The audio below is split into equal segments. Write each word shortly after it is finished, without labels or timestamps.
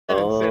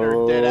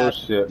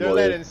shit, they're boys.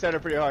 landing center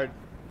pretty hard.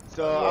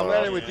 So I'm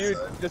landing with you.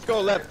 Let's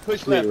go left.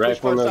 Push left. Right Push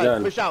front on the side.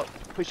 gun. Push out.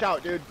 Push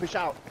out, dude. Push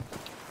out.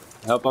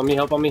 Help on me,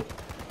 help on me.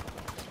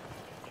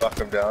 Fuck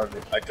him down.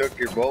 I took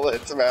your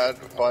bullets, man.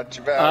 Watch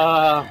your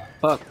back.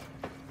 Fuck.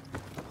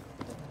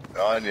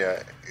 On ya.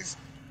 He's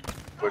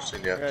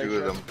pushing you. Yeah, Two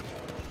of them.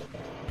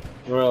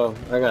 Bro,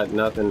 I got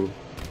nothing.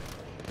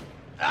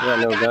 I got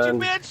no got gun.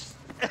 you, bitch!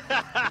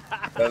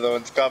 Another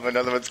one's coming.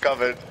 Another one's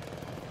coming.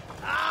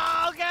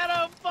 Oh, get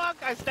him! Fuck!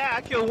 I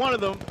killed one of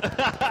them.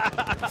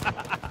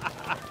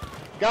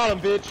 Got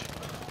him, bitch.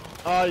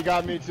 Oh, you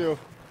got me too.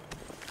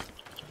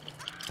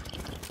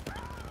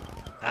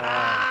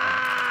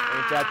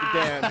 Ain't that the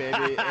damn,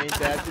 baby? Ain't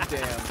that the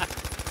damn?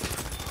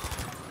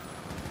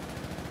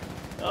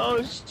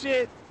 Oh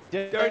shit!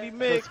 Dirty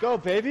Mick. Let's go,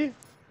 baby.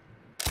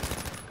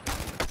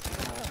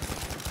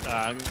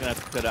 I'm gonna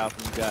have to cut out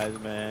from you guys,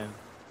 man.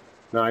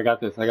 No, I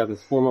got this. I got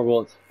this. 4 more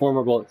bullets. 4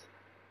 more bullets.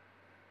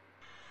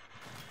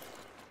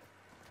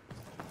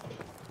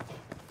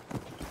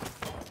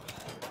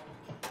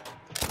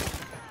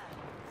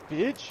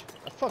 Bitch.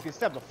 I fucking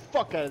stabbed the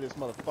fuck out of this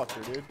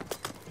motherfucker, dude.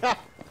 Ha!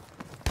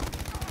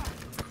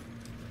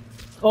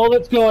 Oh,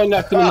 let's go. I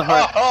knocked him in the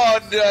heart. Oh,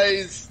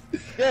 nice.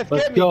 Get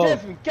Let's me, go.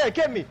 get me,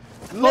 get me.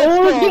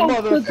 Let's go,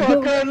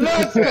 motherfucker.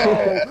 Let's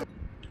go.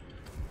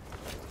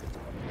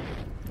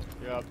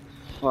 Yep.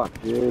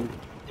 Fuck, dude.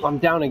 I'm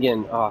down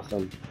again.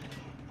 Awesome.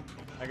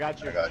 I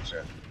got you. I got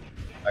you.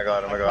 I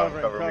got him. I got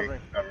him. Cover me.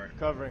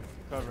 Covering.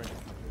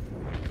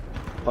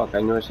 Fuck,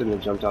 I knew I shouldn't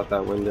have jumped out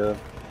that window.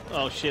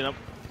 Oh shit! I'm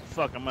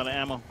out of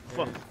ammo.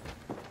 Fuck.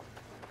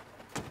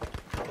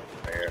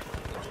 Right here.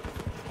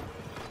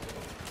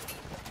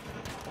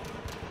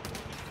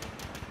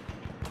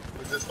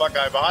 Who's this fuck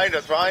guy behind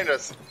us? Behind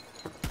us.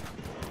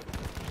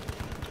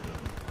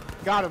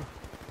 Got him.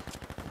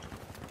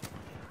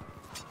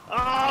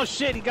 Oh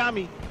shit! He got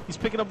me. He's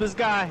picking up this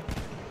guy.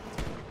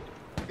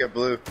 Get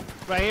blue.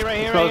 Right here,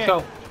 Let's go, let's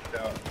go.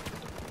 Down.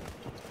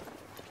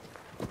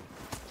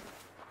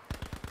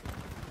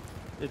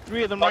 There's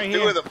 3 of them Fuck, right 2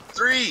 here. of them.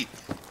 3.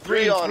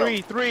 3 on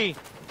them. 3.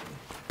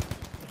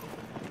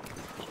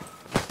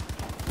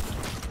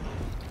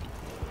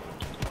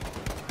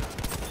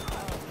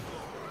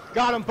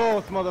 Got them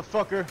both,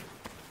 motherfucker.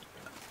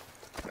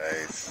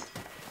 Nice.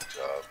 Good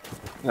job.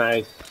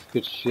 Nice.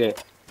 Good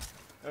shit.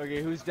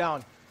 Okay, who's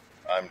down?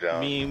 I'm down.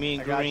 Me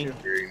and I got Green. you.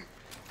 Green.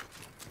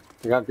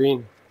 I got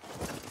green.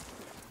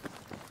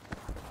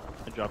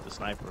 I dropped the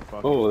sniper.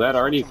 Fuck. Oh, that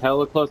already's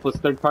hella close. Let's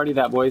third party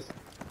that, boys.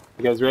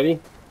 You guys ready?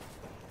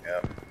 Yeah.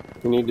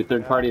 We need to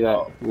third party that.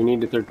 Oh. We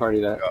need to third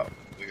party that.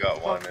 We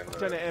got one in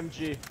It's an the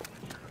MG.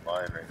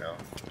 line right now.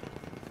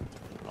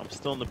 I'm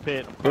still in the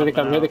pit. Here they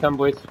come,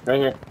 boys. Right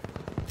here.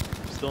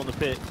 I'm still in the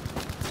pit.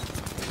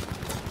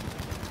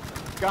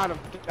 Got him.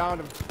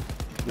 Downed him.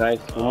 Nice.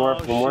 One more,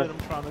 shit, one more. I'm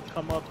trying to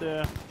come up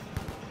there.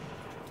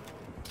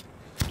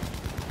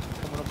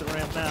 Coming up the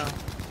ramp now.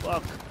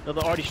 Fuck.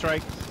 Another arty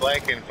strike. He's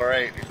flanking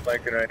right. He's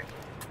flanking right.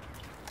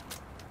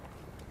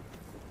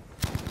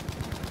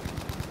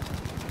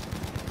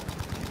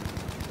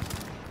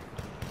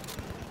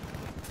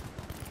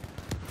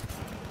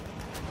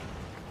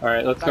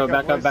 Alright, let's go.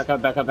 Back up, boys.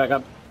 back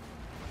up.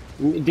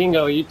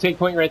 Dingo, you take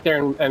point right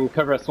there and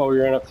cover us while we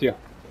run up to you.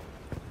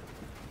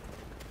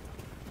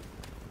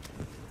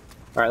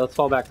 Alright, let's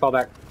fall back.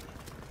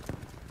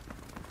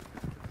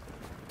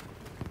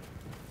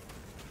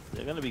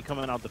 They're gonna be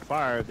coming out the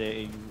fire.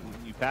 You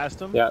passed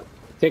them? Yeah.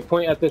 Take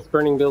point at this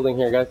burning building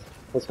here, guys.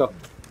 Let's go.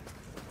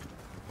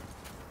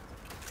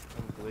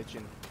 I'm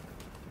glitching.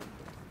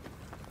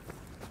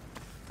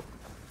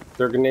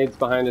 There are grenades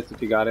behind us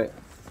if you got it.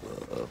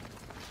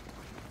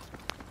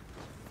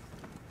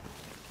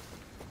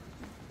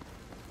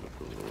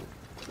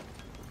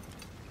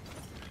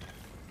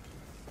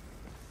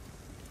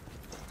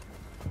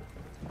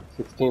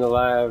 $16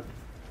 alive.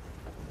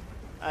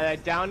 I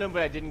downed him,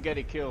 but I didn't get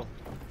a kill.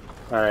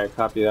 Alright,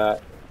 copy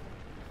that.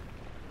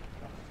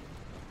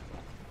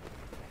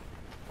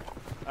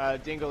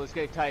 Dingo, let's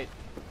get tight.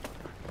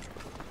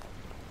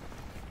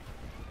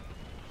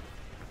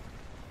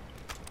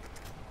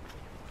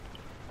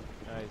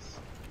 Nice.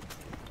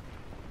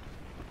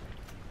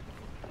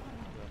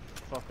 Where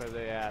the fuck are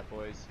they at,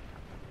 boys?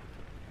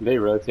 They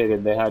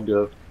rotated, they had to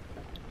have.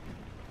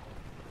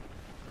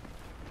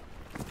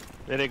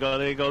 There they go.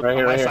 Right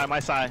here, right here. My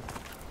side.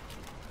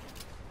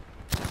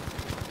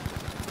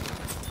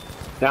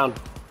 Down.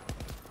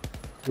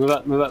 Move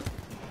up.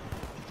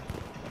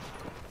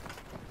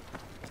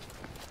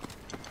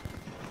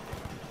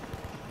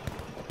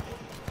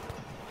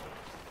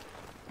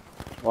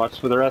 Watch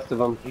for the rest of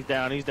them. He's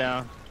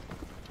down.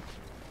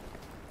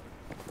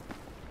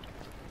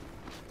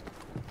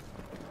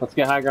 Let's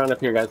get high ground up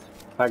here, guys.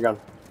 High ground.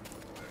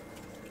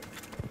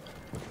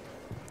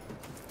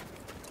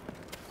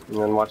 And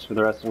then watch for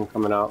the rest of them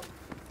coming out.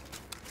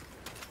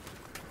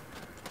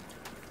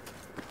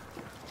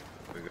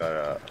 We got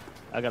a.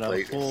 I got a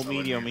Plate full is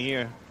medium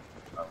here.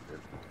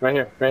 Right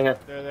here. They're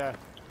there.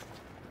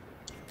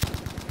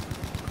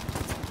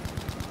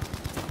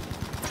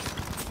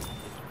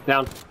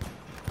 Down.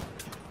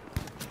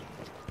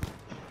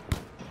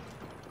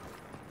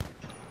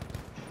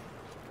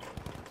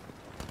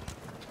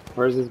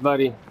 Where's his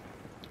buddy?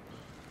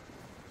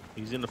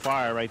 He's in the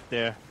fire right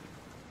there.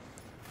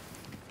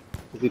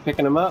 Is he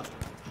picking him up?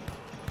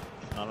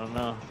 I don't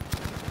know.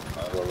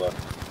 I will look.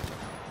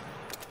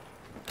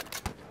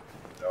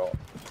 No.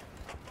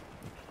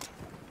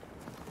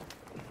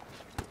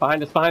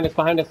 Behind us, behind us,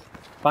 behind us,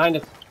 behind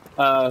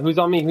us. Who's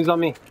on me? Who's on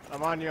me?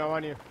 I'm on you, I'm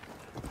on you.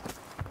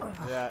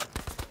 Yeah.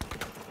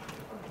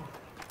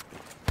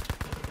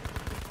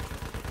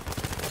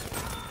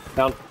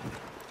 Down.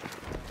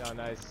 Oh,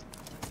 nice.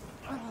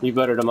 You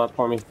buttered him up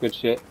for me. Good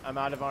shit. I'm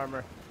out of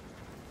armor.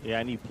 Yeah,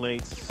 I need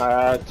plates.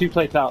 2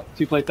 plates out.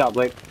 2 plates out,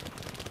 Blake.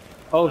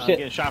 Oh I'm shit.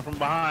 getting shot from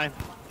behind.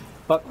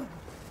 Fuck.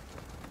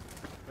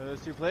 Are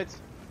those 2 plates?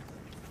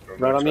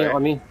 Right on me,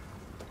 on me.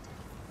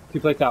 2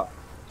 plates out.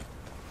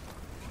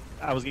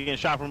 I was getting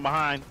shot from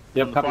behind.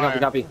 Yep, from the copy, copy, fire.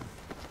 copy.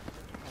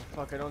 Oh,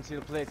 fuck, I don't see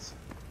the plates.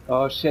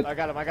 Oh shit. I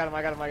got him, I got him,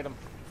 I got him, I got him.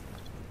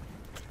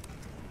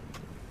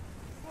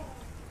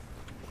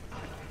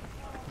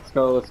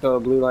 Let's go,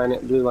 blue line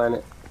it, blue line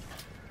it.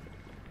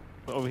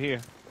 Over here.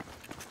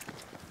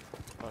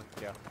 Fuck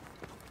yeah.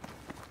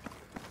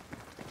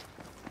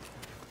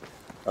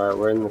 Alright,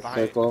 we're in the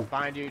circle.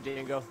 Behind you,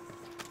 Dingo.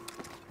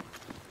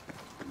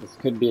 This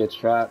could be a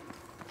trap.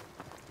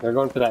 They're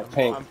going for that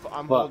tank. I'm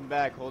Fuck. holding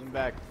back, holding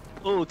back.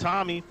 Oh,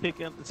 Tommy,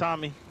 picking up the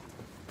Tommy.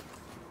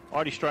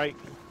 Artie strike.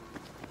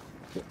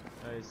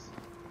 Nice.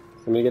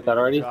 Somebody get that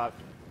already? Drop.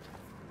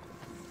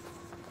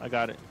 I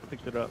got it.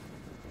 Picked it up.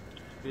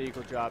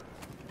 Vehicle drop.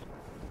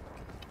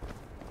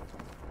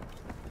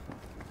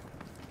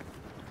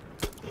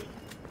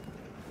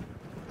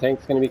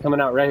 Tank's gonna be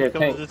coming out right here.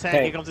 Here comes the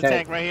tank. Here comes the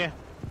tank right here.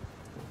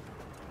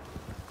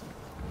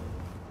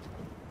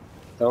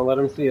 Don't let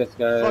him see us,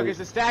 guys. Fuck, it's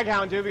a stag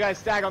hound, dude. We got a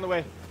stag on the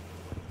way.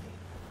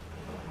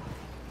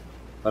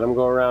 Let him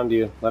go around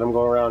you. Let him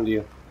go around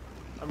you.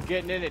 I'm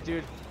getting in it,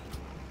 dude.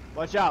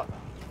 Watch out.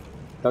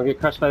 Don't get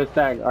crushed by the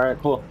stag. Alright,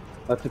 cool.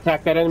 Let's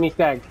attack that enemy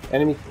stag.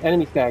 Enemy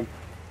stag.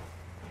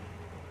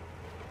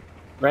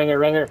 Right here,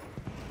 right here.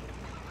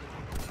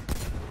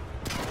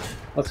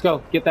 Let's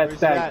go. Get that Where's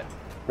stag. it at?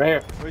 Right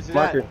here. Where's it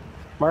Marker. at?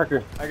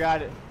 Marker. I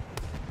got it.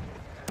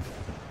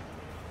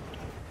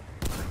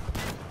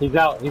 He's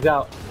out. He's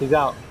out. He's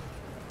out.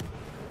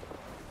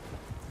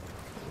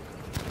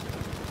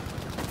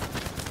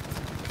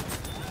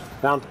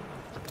 Down.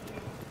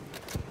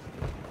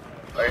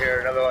 Right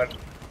here, another one.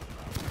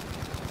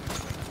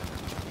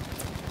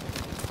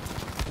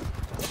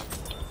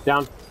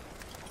 Down.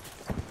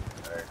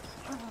 Nice.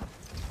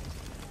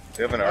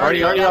 You have an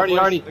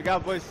Already. Look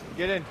out, boys.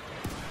 Get in.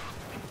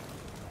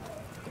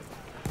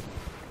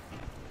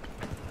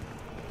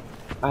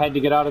 I had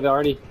to get out of there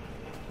already.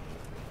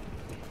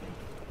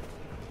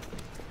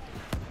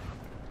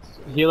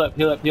 Heal up,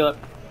 heal up, heal up.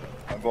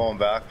 I'm going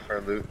back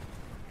for loot.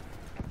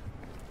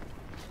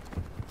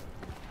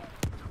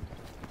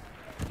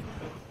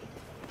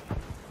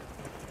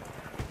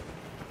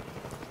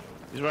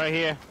 He's right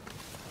here.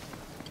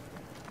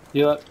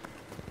 Heal up.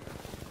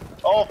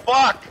 Oh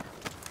fuck!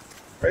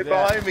 Right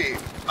Yeah. behind me.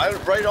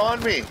 Right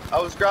on me.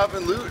 I was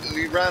grabbing loot and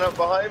he ran up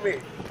behind me.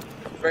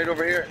 Right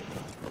over here.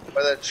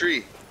 By that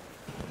tree.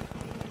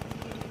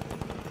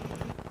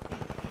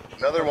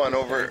 Another one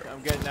over.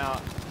 I'm getting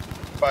out.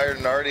 Fired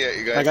an arty at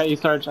you guys. I got you,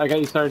 Sarge. I got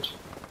you, Sarge.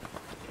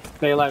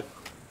 Stay alive.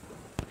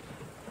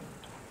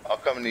 I'll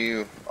come to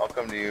you. I'll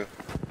come to you.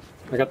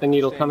 I got the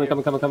needle. Stay Coming.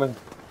 here.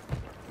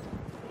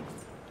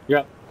 You're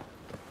up.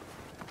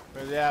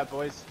 Where they at,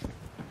 boys?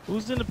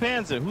 Who's in the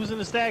Panzer? Who's in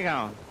the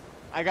Staghound?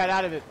 I got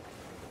out of it.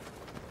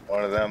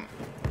 One of them.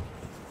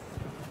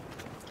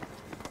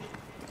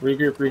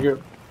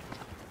 Regroup.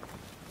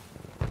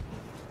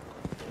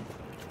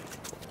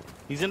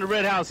 He's in the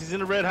red house. He's in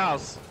the red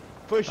house.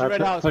 Push All right,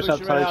 red house. push Push up,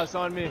 red Sarge. house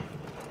on me.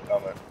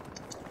 Coming.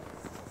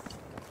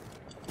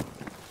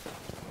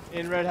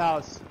 In red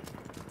house.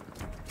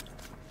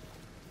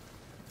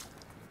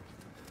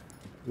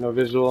 No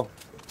visual.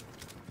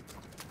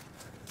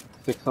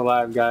 6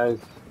 alive, guys.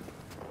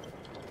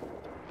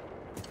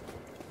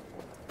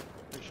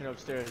 Pushing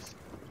upstairs.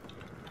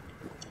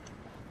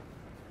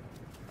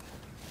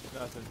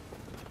 Nothing.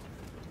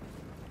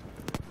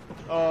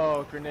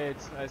 Oh,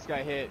 grenades. I just got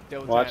hit.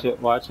 Double Watch time. it.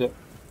 Watch it.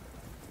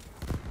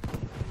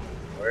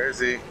 Where is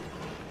he?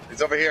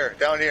 He's over here.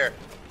 Down here.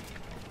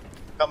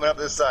 Coming up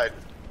this side.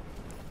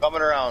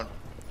 Coming around.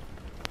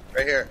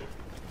 Right here.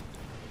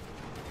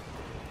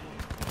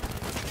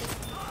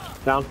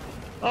 Down.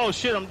 Oh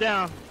shit, I'm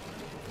down.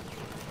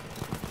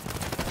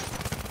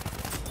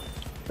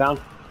 Down.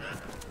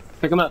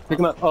 Pick him up. Pick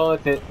him up. Oh,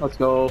 that's it. Let's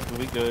go.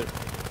 We good.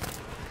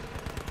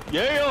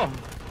 Yeah.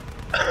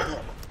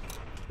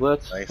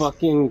 Let's Nice.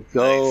 fucking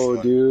go,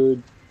 Nice.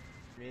 dude.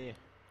 Me.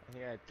 I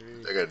think I had 3.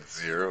 I got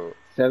 0.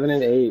 7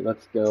 and 8.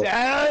 Let's go.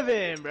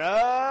 7,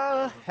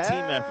 bro. Team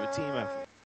effort. Team effort.